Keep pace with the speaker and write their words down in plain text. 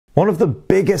One of the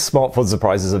biggest smartphone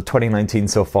surprises of 2019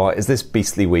 so far is this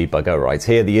beastly wee bugger right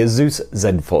here, the Asus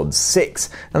Zenfone 6.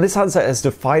 Now this handset has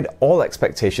defied all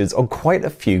expectations on quite a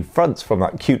few fronts, from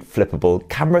that cute flippable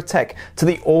camera tech to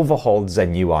the overhauled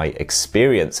Zen UI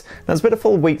experience. Now it's been a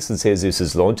full week since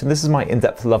Asus's launch, and this is my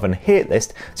in-depth love and hate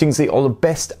list, so you can see all the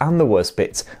best and the worst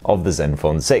bits of the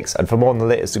Zenfone 6. And for more on the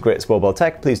latest and greatest mobile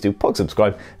tech, please do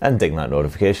subscribe and ding that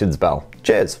notifications bell.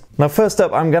 Cheers! Now first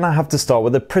up, I'm going to have to start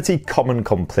with a pretty common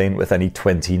complaint with any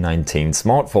 2019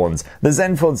 smartphones. The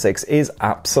Zenfone 6 is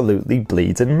absolutely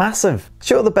bleeding massive.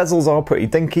 Sure, the bezels are pretty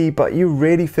dinky, but you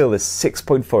really feel this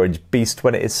 6.4-inch beast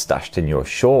when it is stashed in your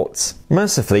shorts.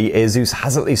 Mercifully, Asus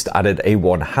has at least added a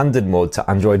one-handed mode to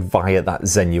Android via that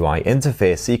Zen UI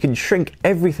interface, so you can shrink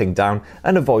everything down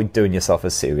and avoid doing yourself a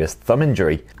serious thumb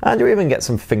injury. And you even get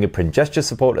some fingerprint gesture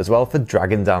support as well for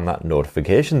dragging down that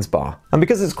notifications bar. And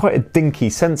because it's quite a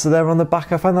dinky sensor there on the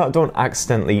back, I find that I don't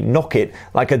accidentally knock it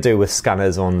like I do with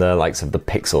scanners on the likes of the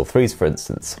Pixel 3s, for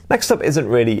instance. Next up isn't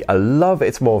really a love,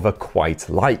 it's more of a quite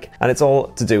like, and it's all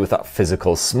to do with that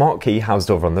physical smart key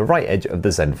housed over on the right edge of the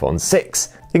Zenfone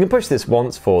 6. You can push this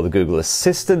once for the Google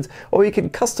Assistant, or you can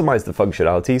customize the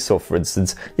functionality, so for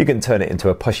instance, you can turn it into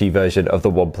a pushy version of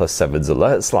the OnePlus 7's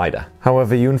alert slider.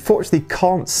 However, you unfortunately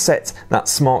can't set that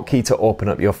smart key to open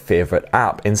up your favorite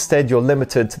app. Instead, you're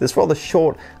limited to this rather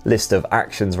short list of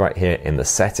actions right here in the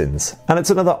settings. And it's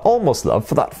another almost love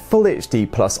for that Full HD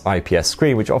Plus IPS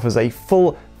screen, which offers a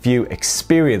full view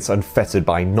experience unfettered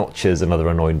by notches and other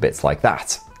annoying bits like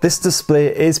that. This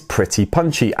display is pretty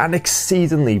punchy and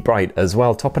exceedingly bright as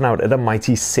well, topping out at a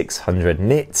mighty 600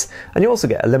 nits. And you also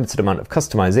get a limited amount of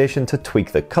customization to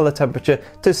tweak the color temperature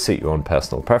to suit your own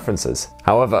personal preferences.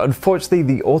 However, unfortunately,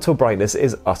 the auto brightness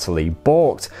is utterly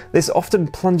balked. This often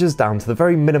plunges down to the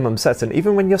very minimum setting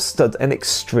even when you're stood in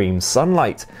extreme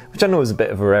sunlight, which I know is a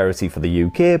bit of a rarity for the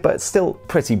UK, but it's still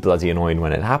pretty bloody annoying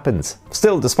when it happens.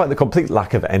 Still, despite the complete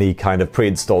lack of any kind of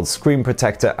pre-installed screen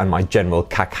protector and my general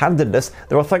cack-handedness,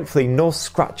 there are thankfully no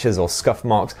scratches or scuff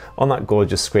marks on that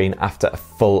gorgeous screen after a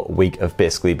full week of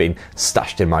basically being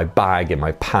stashed in my bag, in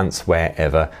my pants,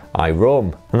 wherever I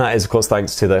roam. And that is of course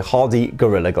thanks to the hardy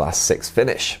Gorilla Glass 6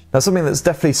 finish. Now something that's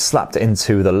definitely slapped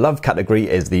into the love category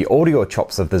is the audio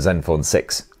chops of the Zenfone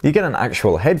 6. You get an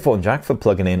actual headphone jack for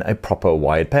plugging in a proper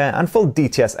wired pair and full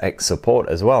DTS-X support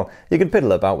as well. You can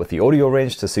piddle about with the audio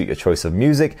range to suit your choice of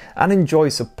music and enjoy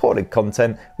supported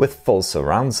content with full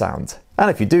surround sound. And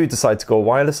if you do decide to go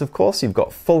wireless, of course, you've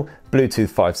got full Bluetooth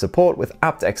 5 support with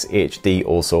aptX HD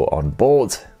also on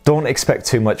board. Don't expect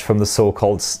too much from the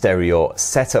so-called stereo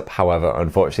setup, however,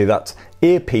 unfortunately. That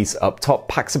earpiece up top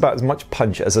packs about as much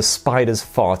punch as a spider's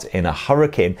fart in a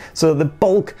hurricane, so the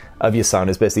bulk of your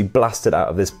sound is basically blasted out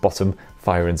of this bottom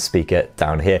firing speaker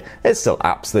down here. It's still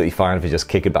absolutely fine if you just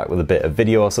kick it back with a bit of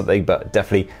video or something, but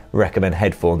definitely recommend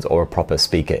headphones or a proper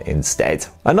speaker instead.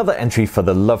 Another entry for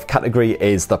the love category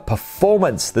is the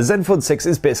performance. The Zenfone 6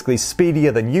 is basically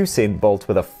speedier than Usain Bolt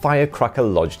with a firecracker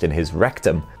lodged in his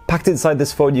rectum. Packed inside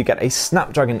this phone, you get a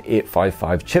Snapdragon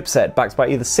 855 chipset backed by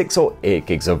either 6 or 8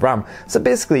 gigs of RAM. So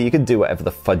basically you can do whatever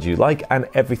the fudge you like and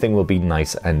everything will be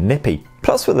nice and nippy.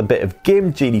 Plus, with a bit of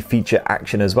Game Genie feature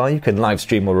action as well, you can live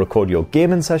stream or record your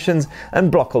gaming sessions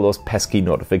and block all those pesky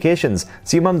notifications,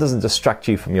 so your mum doesn't distract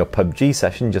you from your PUBG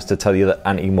session just to tell you that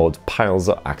anti-mod piles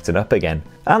are acting up again.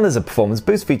 And there's a performance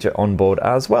boost feature on board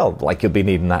as well, like you'll be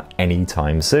needing that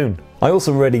anytime soon. I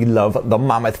also really love the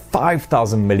mammoth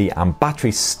 5000 mAh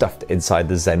battery stuffed inside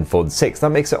the Zenfone 6. That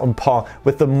makes it on par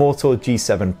with the Moto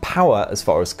G7 Power as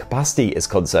far as capacity is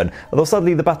concerned, although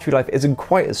sadly the battery life isn't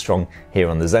quite as strong here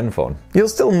on the Zenfone. You'll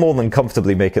still more than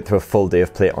comfortably make it through a full day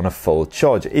of play on a full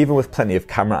charge, even with plenty of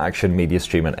camera action, media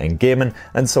streaming and gaming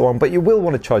and so on, but you will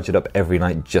want to charge it up every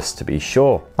night just to be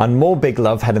sure. And more big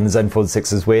love heading the Zenfone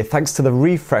 6's way thanks to the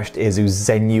refreshed Asus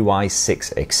Zen UI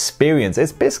 6 experience.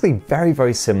 It's basically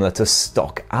very similar to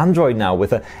stock Android now,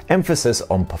 with an emphasis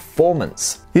on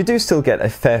performance. You do still get a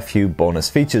fair few bonus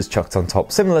features chucked on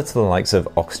top, similar to the likes of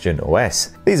Oxygen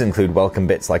OS. These include welcome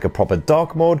bits like a proper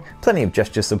dark mode, plenty of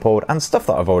gesture support, and stuff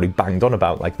that I've already banged on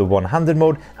about like the one-handed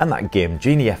mode and that Game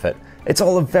Genie effort. It's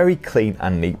all a very clean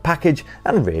and neat package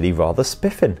and really rather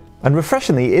spiffing. And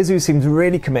refreshingly, Asus seems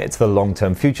really committed to the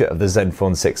long-term future of the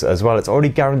Zenfone 6 as well. It's already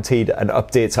guaranteed an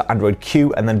update to Android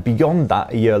Q, and then beyond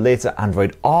that, a year later,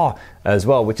 Android R as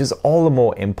well, which is all the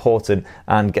more important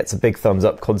and gets a big thumbs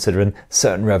up considering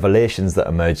certain revelations that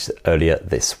emerged earlier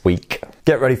this week.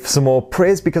 Get ready for some more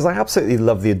praise because I absolutely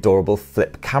love the adorable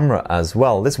flip camera as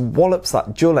well. This wallops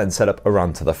that dual lens setup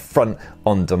around to the front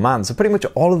on demand, so pretty much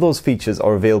all of those features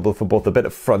are available for both a bit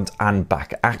of front and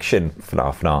back action for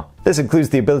now. This includes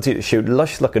the ability to shoot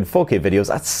lush looking 4K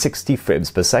videos at 60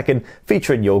 frames per second,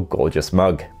 featuring your gorgeous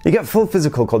mug. You get full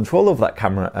physical control of that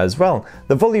camera as well.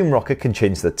 The volume rocker can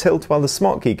change the tilt, while the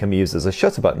smart key can be used as a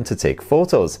shutter button to take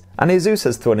photos. And Asus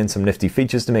has thrown in some nifty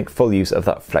features to make full use of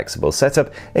that flexible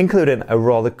setup, including a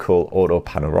rather cool auto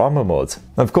panorama mode.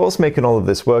 Of course, making all of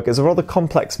this work is a rather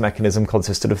complex mechanism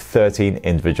consisted of 13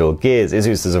 individual gears.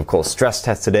 Asus has of course stress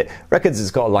tested it, reckons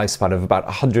it's got a lifespan of about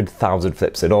 100,000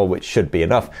 flips in all, which should be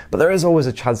enough, but there is always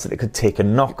a chance that it could take a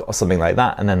knock or something like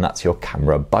that, and then that's your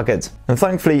camera buggered. And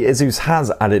thankfully, Asus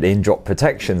has added in drop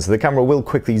protection, so the camera will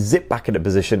quickly zip back into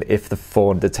position if the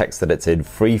phone detects that it's in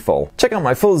freefall. Check out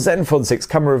my full Zenfone 6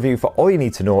 camera review for all you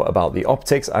need to know about the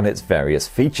optics and its various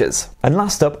features. And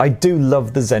last up, I do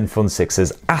love the Zenfone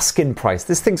 6's asking price.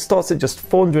 This thing starts at just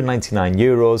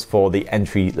 €499 for the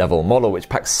entry level model, which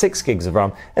packs 6 gigs of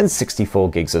RAM and 64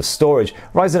 gigs of storage,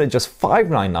 rising at just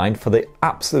 $599 for the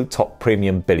absolute top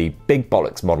premium Billy Big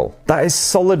Bollocks model. That is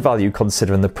solid value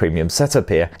considering the premium setup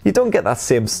here. You don't get that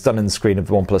same stunning screen of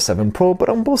the OnePlus 7 Pro, but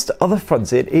on most other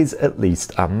fronts it is at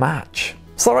least a match.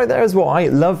 So right there is what I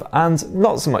love and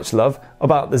not so much love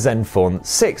about the Zenfone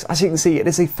 6. As you can see, it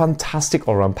is a fantastic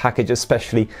all-round package,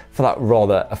 especially for that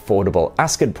rather affordable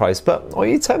asking price. But are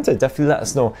you tempted? Definitely let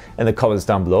us know in the comments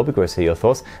down below. It'd be great to hear your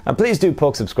thoughts. And please do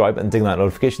poke subscribe and ding that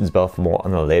notifications bell for more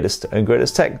on the latest and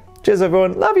greatest tech. Cheers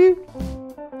everyone, love you!